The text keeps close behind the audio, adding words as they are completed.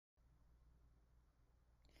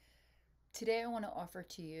Today, I want to offer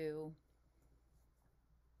to you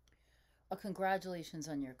a congratulations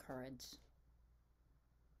on your courage.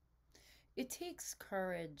 It takes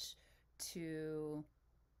courage to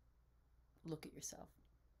look at yourself.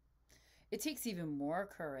 It takes even more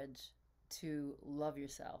courage to love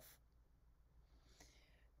yourself.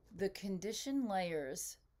 The conditioned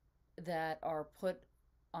layers that are put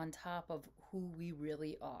on top of who we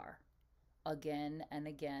really are again and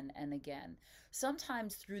again and again,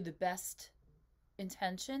 sometimes through the best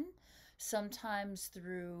intention, sometimes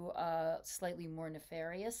through slightly more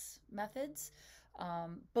nefarious methods.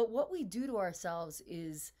 But what we do to ourselves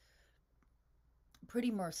is pretty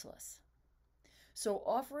merciless. So,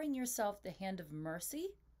 offering yourself the hand of mercy,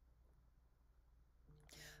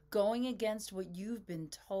 going against what you've been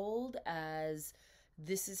told as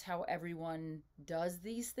this is how everyone does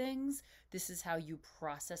these things, this is how you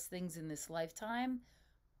process things in this lifetime,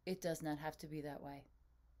 it does not have to be that way.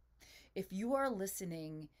 If you are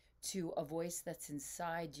listening to a voice that's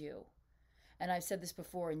inside you, and I've said this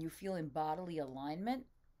before, and you feel in bodily alignment,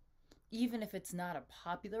 even if it's not a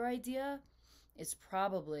popular idea, it's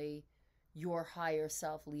probably your higher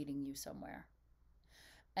self leading you somewhere.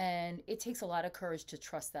 And it takes a lot of courage to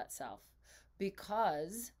trust that self,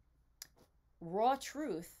 because raw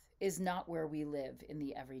truth is not where we live in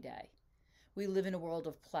the everyday. We live in a world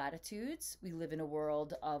of platitudes. We live in a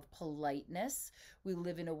world of politeness. We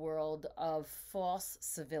live in a world of false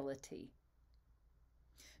civility.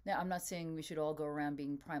 Now, I'm not saying we should all go around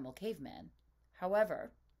being primal caveman.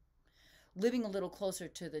 However, living a little closer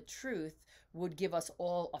to the truth would give us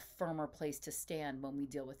all a firmer place to stand when we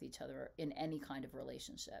deal with each other in any kind of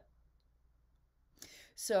relationship.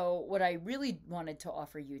 So, what I really wanted to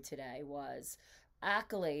offer you today was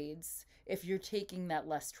accolades if you're taking that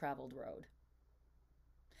less traveled road.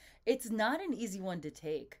 It's not an easy one to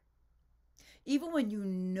take, even when you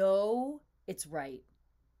know it's right.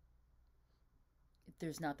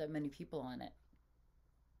 There's not that many people on it.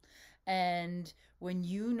 And when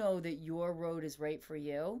you know that your road is right for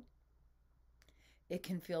you, it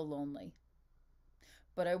can feel lonely.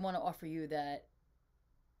 But I want to offer you that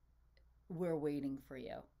we're waiting for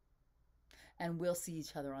you. And we'll see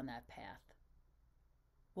each other on that path.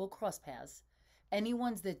 We'll cross paths.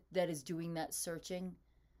 Anyone that is doing that searching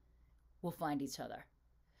will find each other.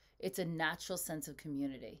 It's a natural sense of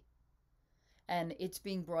community. And it's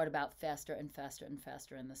being brought about faster and faster and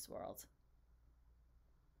faster in this world.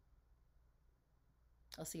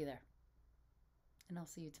 I'll see you there. And I'll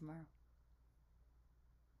see you tomorrow.